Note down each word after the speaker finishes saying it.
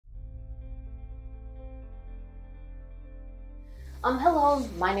Hello,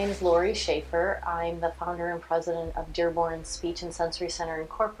 my name is Lori Schaefer. I'm the founder and president of Dearborn Speech and Sensory Center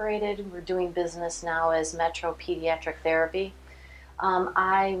Incorporated. We're doing business now as Metro Pediatric Therapy.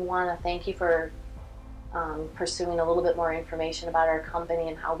 I want to thank you for pursuing a little bit more information about our company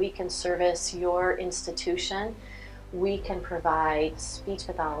and how we can service your institution. We can provide speech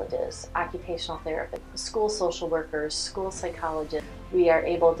pathologists, occupational therapists, school social workers, school psychologists. We are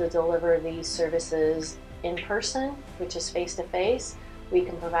able to deliver these services in person, which is face-to-face. We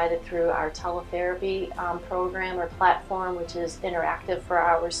can provide it through our teletherapy program or platform, which is interactive for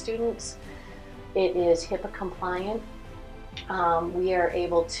our students. It is HIPAA compliant. We are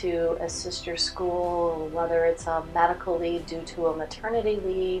able to assist your school, whether it's a medical leave due to a maternity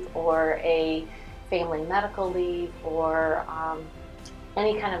leave or a family medical leave or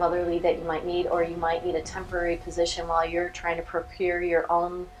any kind of other leave that you might need, or you might need a temporary position while you're trying to procure your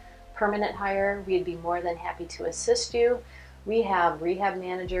own permanent hire. We'd be more than happy to assist you. We have rehab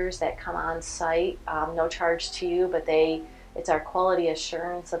managers that come on site, no charge to you, but it's our quality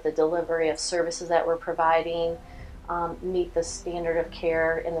assurance that the delivery of services that we're providing meet the standard of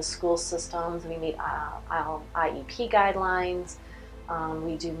care in the school systems. We meet IEP guidelines.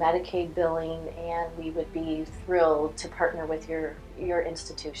 We do Medicaid billing, and we would be thrilled to partner with your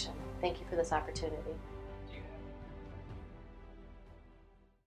institution. Thank you for this opportunity.